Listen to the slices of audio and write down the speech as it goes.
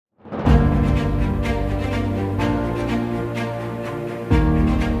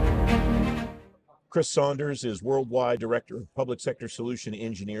Chris Saunders is Worldwide Director of Public Sector Solution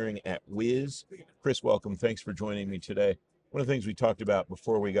Engineering at Wiz. Chris, welcome. Thanks for joining me today. One of the things we talked about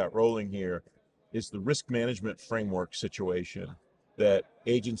before we got rolling here is the risk management framework situation that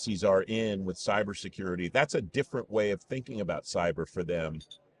agencies are in with cybersecurity. That's a different way of thinking about cyber for them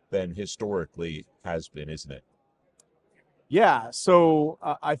than historically has been, isn't it? Yeah, so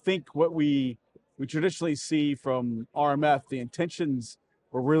I think what we traditionally see from RMF, the intentions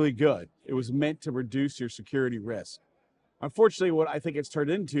were really good. It was meant to reduce your security risk. Unfortunately, what I think it's turned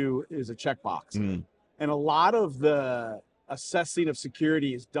into is a checkbox. And a lot of the assessing of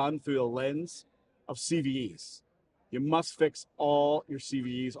security is done through the lens of CVEs. You must fix all your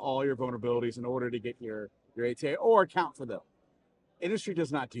CVEs, all your vulnerabilities in order to get your ATA or account for them. Industry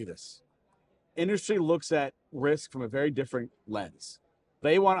does not do this. Industry looks at risk from a very different lens.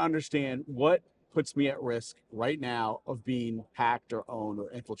 They want to understand what puts me at risk right now of being hacked or owned or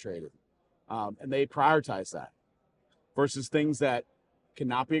infiltrated. And they prioritize that versus things that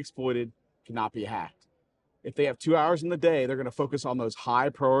cannot be exploited, cannot be hacked. If they have 2 hours in the day, they're going to focus on those high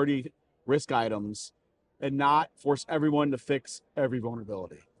priority risk items and not force everyone to fix every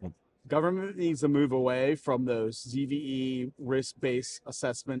vulnerability. Government needs to move away from those ZVE risk-based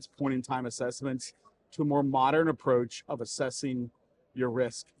assessments, point-in-time assessments, to a more modern approach of assessing your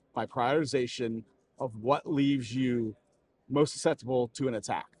risk by prioritization of what leaves you most susceptible to an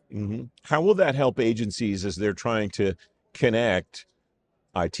attack. How will that help agencies as they're trying to connect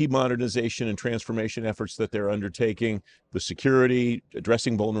IT modernization and transformation efforts that they're undertaking, the security,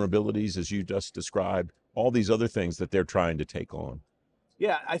 addressing vulnerabilities as you just described, all these other things that they're trying to take on?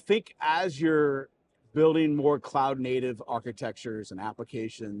 Yeah, I think as you're building more cloud native architectures and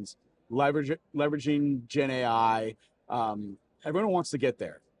applications, leveraging Gen AI, everyone wants to get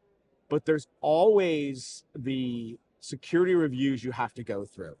there. But there's always the security reviews you have to go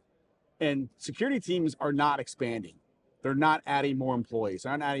through. And security teams are not expanding. They're not adding more employees.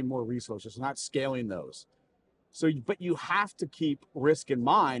 They're not adding more resources. They're not scaling those. But you have to keep risk in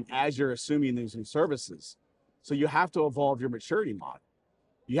mind as you're assuming these new services. So you have to evolve your maturity model.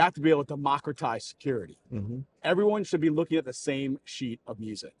 You have to be able to democratize security. Everyone should be looking at the same sheet of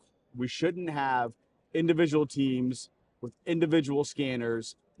music. We shouldn't have individual teams with individual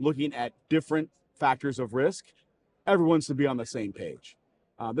scanners looking at different factors of risk. Everyone should be on the same page.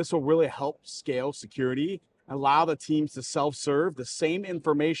 This will really help scale security, allow the teams to self-serve the same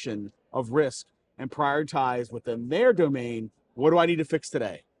information of risk and prioritize within their domain, what do I need to fix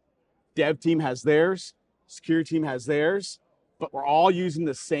today? Dev team has theirs, security team has theirs, but we're all using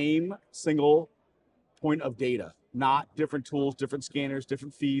the same single point of data, not different tools, different scanners,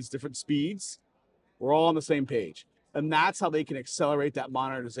 different feeds, different speeds. We're all on the same page. And that's how they can accelerate that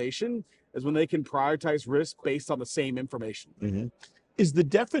modernization, is when they can prioritize risk based on the same information. Is the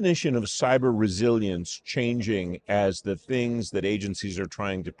definition of cyber resilience changing as the things that agencies are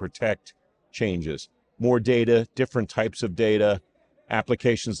trying to protect changes? More data, different types of data,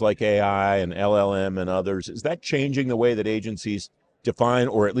 applications like AI and LLM and others. Is that changing the way that agencies define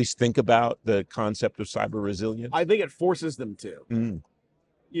or at least think about the concept of cyber resilience? I think it forces them to.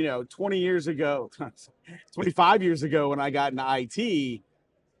 You know, 20 years ago, 25 years ago when I got into IT,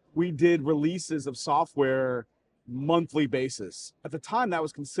 we did releases of software monthly basis. At the time, that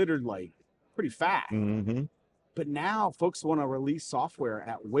was considered like pretty fast. But now folks want to release software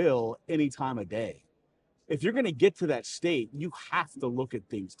at will any time of day. If you're going to get to that state, you have to look at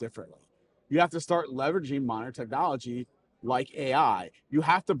things differently. You have to start leveraging modern technology like AI. You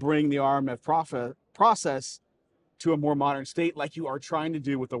have to bring the RMF process to a more modern state like you are trying to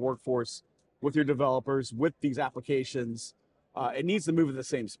do with the workforce, with your developers, with these applications. It needs to move at the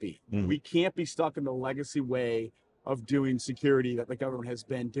same speed. We can't be stuck in the legacy way of doing security that the government has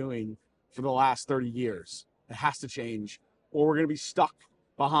been doing for the last 30 years. It has to change, or we're going to be stuck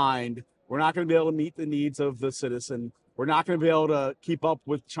behind. We're not going to be able to meet the needs of the citizen. We're not going to be able to keep up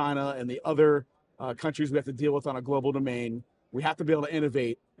with China and the other countries we have to deal with on a global domain. We have to be able to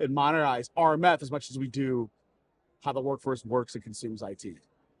innovate and modernize RMF as much as we do how the workforce works and consumes IT.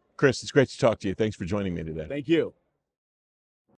 Chris, it's great to talk to you. Thanks for joining me today. Thank you.